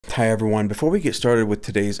Hi everyone. Before we get started with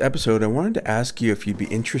today's episode, I wanted to ask you if you'd be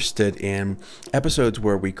interested in episodes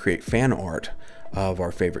where we create fan art of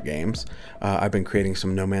our favorite games. I've been creating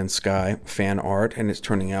some No Man's Sky fan art and it's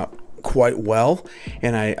turning out quite well,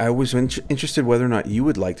 and I was interested whether or not you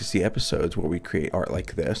would like to see episodes where we create art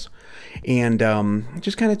like this and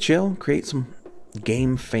just kind of chill, create some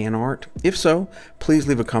game fan art. If so, please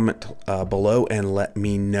leave a comment below and let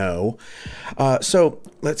me know. So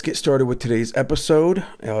let's get started with today's episode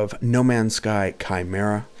of No Man's Sky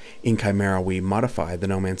Chimera. In Chimera, we modify the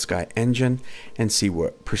No Man's Sky engine and see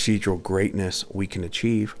what procedural greatness we can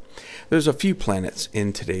achieve. There's a few planets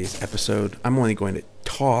in today's episode. I'm only going to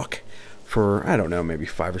talk for, I don't know, maybe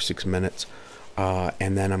 5 or 6 minutes.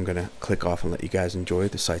 And then I'm going to click off and let you guys enjoy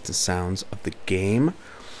the sights and sounds of the game.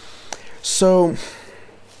 So,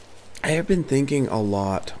 I have been thinking a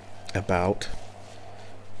lot about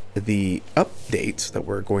the updates that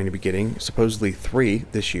we're going to be getting, supposedly 3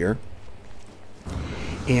 this year.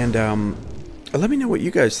 And let me know what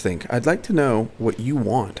you guys think. I'd like to know what you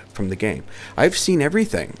want from the game. I've seen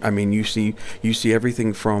everything. I mean, you see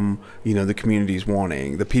everything from, the communities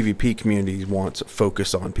wanting, the PvP communities wants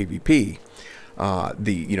focus on PvP.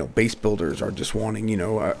 The base builders are just wanting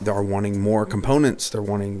they're wanting more components, they're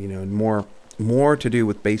wanting more to do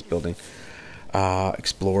with base building.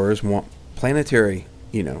 Explorers want planetary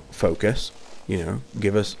focus,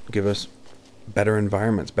 give us better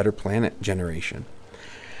environments, better planet generation.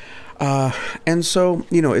 And so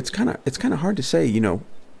it's kind of hard to say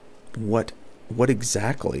what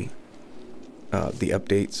exactly the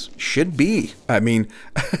updates should be. I mean,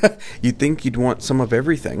 you'd think you'd want some of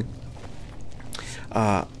everything.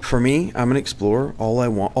 For me, I'm an explorer.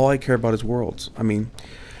 All I care about is worlds. I mean,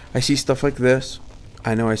 I see stuff like this.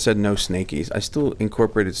 I know I said no snakies. I still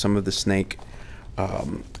incorporated some of the snake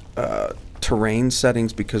terrain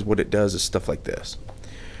settings because what it does is stuff like this.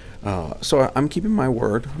 So I'm keeping my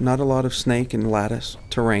word. Not a lot of snake and lattice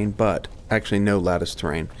terrain, but actually no lattice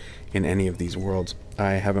terrain in any of these worlds.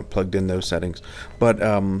 I haven't plugged in those settings, but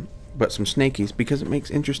some snakies because it makes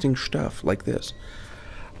interesting stuff like this.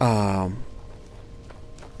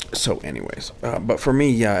 So anyways, but for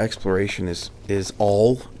me, yeah, exploration is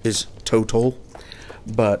total,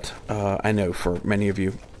 but I know for many of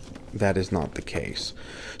you that is not the case.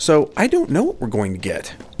 So I don't know what we're going to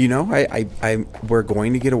get. We're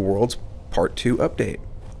going to get a Worlds Part 2 update.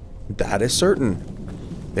 That is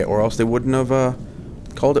certain. Or else they wouldn't have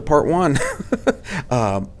called it Part 1.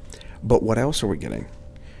 But what else are we getting?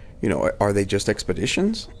 Are they just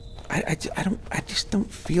expeditions? I just don't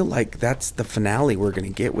feel like that's the finale we're going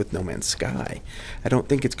to get with No Man's Sky. I don't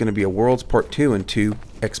think it's going to be a Worlds Part 2 and 2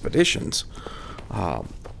 expeditions.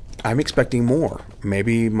 I'm expecting more.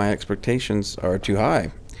 Maybe my expectations are too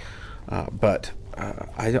high. But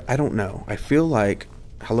I don't know. I feel like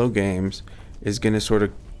Hello Games is going to sort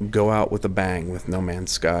of go out with a bang with No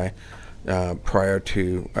Man's Sky prior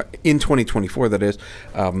to, in 2024 that is,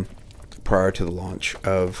 prior to the launch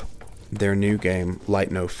of their new game,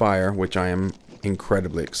 Light No Fire, which I am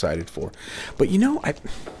incredibly excited for. But I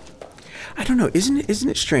don't know, isn't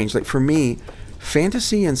it strange? Like for me,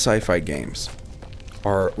 fantasy and sci-fi games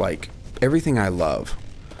are like everything I love.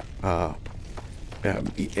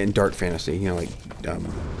 In dark fantasy, like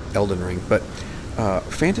Elden Ring, but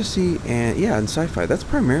fantasy and sci-fi, that's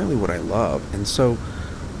primarily what I love. And so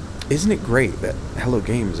isn't it great that Hello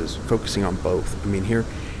Games is focusing on both? I mean, here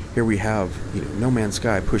we have No Man's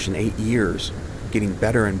Sky pushing 8 years, getting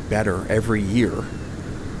better and better every year,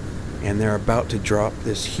 and they're about to drop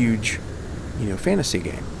this huge fantasy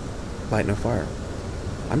game, Light No Fire.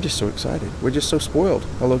 I'm just so excited. We're just so spoiled.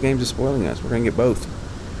 Hello Games is spoiling us. We're gonna get both.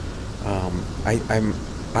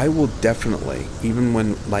 I will definitely, even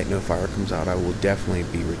when Light No Fire comes out, I will definitely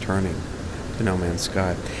be returning to No Man's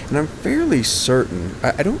Sky. And I'm fairly certain,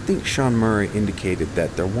 I don't think Sean Murray indicated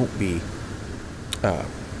that there won't be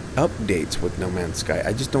updates with No Man's Sky.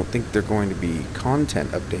 I just don't think they're going to be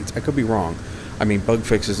content updates. I could be wrong. I mean, bug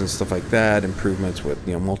fixes and stuff like that, improvements with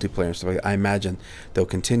multiplayer and stuff like that, I imagine they'll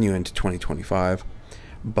continue into 2025.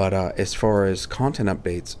 But as far as content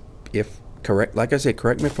updates, like I say,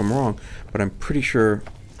 correct me if I'm wrong, but I'm pretty sure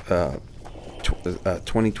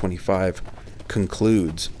 2025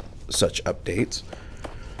 concludes such updates.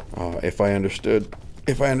 If I understood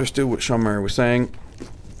what Sean Murray was saying,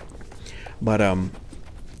 but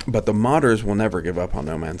the modders will never give up on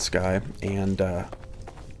No Man's Sky, and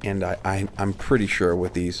I'm pretty sure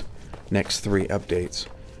with these next 3 updates,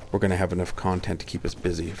 we're going to have enough content to keep us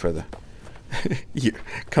busy for the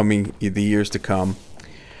years to come.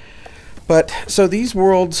 But so these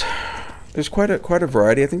worlds, there's quite a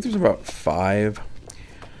variety. I think there's about 5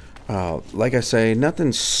 Like I say,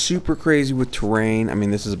 nothing super crazy with terrain. I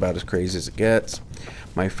mean, this is about as crazy as it gets.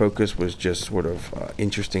 My focus was just sort of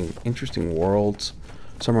interesting worlds.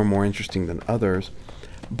 Some are more interesting than others,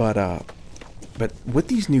 but with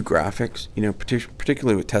these new graphics, you know,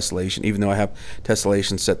 particularly with tessellation, even though I have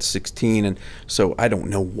tessellation set to 16, and so I don't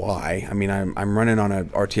know why. I mean, I'm running on a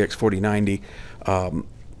RTX 4090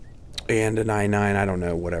 and an i9. I don't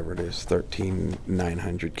know, whatever it is,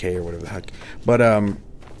 13900K or whatever the heck. But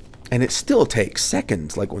and it still takes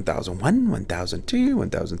seconds, like 1001, 1002,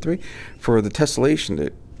 1003, for the tessellation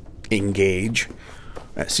to engage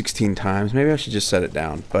at 16 times. Maybe I should just set it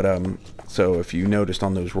down. But so if you noticed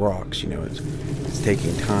on those rocks, you know, it's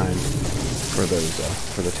taking time for those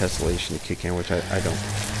for the tessellation to kick in, which I don't.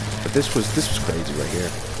 But this was crazy right here.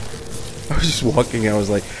 I was just walking. I was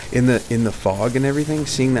like in the fog and everything,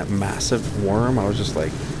 seeing that massive worm. I was just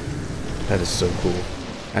like, that is so cool.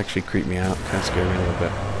 Actually creeped me out. Kind of scared me a little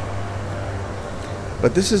bit.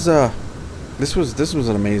 But this is this was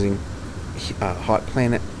an amazing hot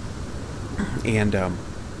planet, and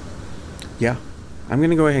yeah, I'm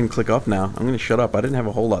gonna go ahead and click off now. I'm gonna shut up. I didn't have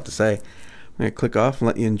a whole lot to say. I'm gonna click off and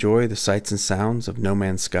let you enjoy the sights and sounds of No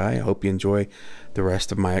Man's Sky. I hope you enjoy the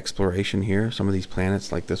rest of my exploration here. Some of these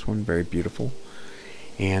planets, like this one, very beautiful.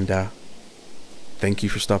 And thank you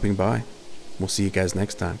for stopping by. We'll see you guys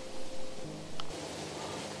next time.